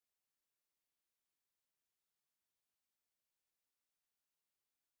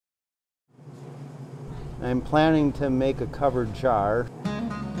I'm planning to make a covered jar.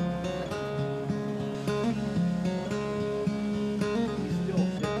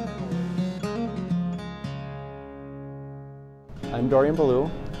 I'm Dorian Beaulieu,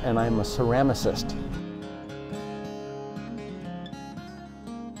 and I'm a ceramicist.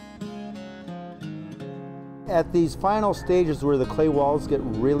 At these final stages where the clay walls get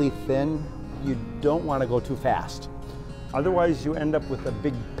really thin, you don't want to go too fast. Otherwise you end up with a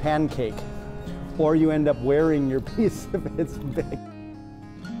big pancake, or you end up wearing your piece if it's big.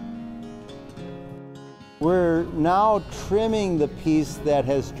 We're now trimming the piece that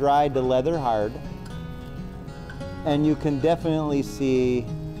has dried to leather hard, and you can definitely see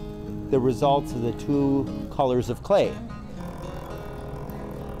the results of the two colors of clay.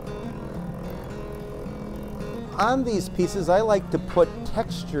 On these pieces, I like to put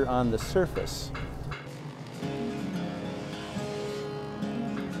texture on the surface.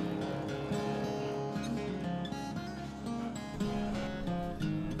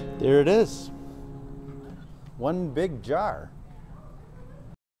 There it is. One big jar.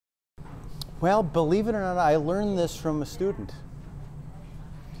 Well, believe it or not, I learned this from a student.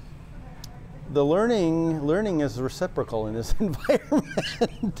 The learning is reciprocal in this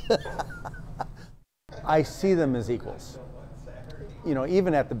environment. I see them as equals, you know,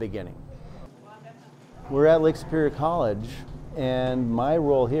 even at the beginning. We're at Lake Superior College, and my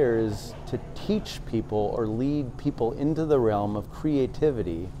role here is to teach people or lead people into the realm of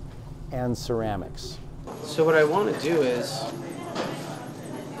creativity and ceramics. So what I want to do is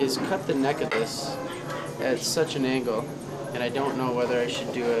cut the neck of this at such an angle, and I don't know whether I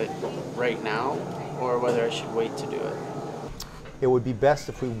should do it right now or whether I should wait to do it. It would be best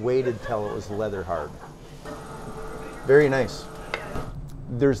if we waited till it was leather hard. Very nice.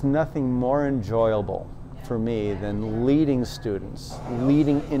 There's nothing more enjoyable for me than leading students,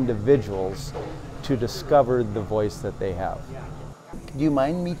 leading individuals to discover the voice that they have. Do you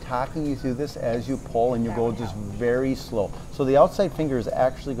mind me talking you through this as you pull, and you go just very slow? So the outside finger is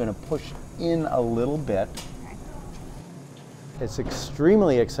actually going to push in a little bit. It's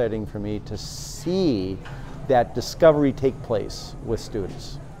extremely exciting for me to see that discovery take place with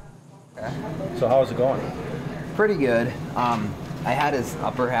students. So how's it going? Pretty good. I had his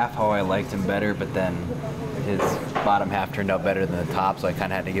upper half how I liked him better, but then his bottom half turned out better than the top, so I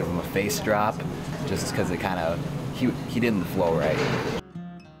kind of had to give him a face drop just because it kind of, he didn't flow right.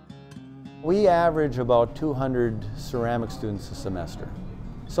 We average about 200 ceramic students a semester.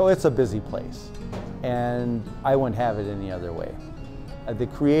 So it's a busy place, and I wouldn't have it any other way. The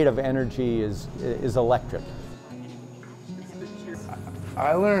creative energy is electric.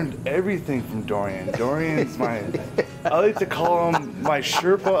 I learned everything from Dorian. Dorian's I like to call him my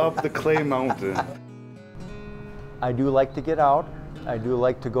Sherpa up the clay mountain. I do like to get out. I do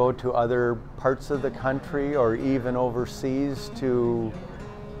like to go to other parts of the country or even overseas to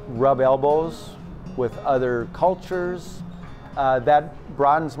rub elbows with other cultures. That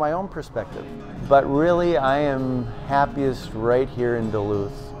broadens my own perspective. But really, I am happiest right here in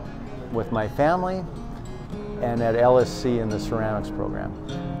Duluth with my family and at LSC in the ceramics program.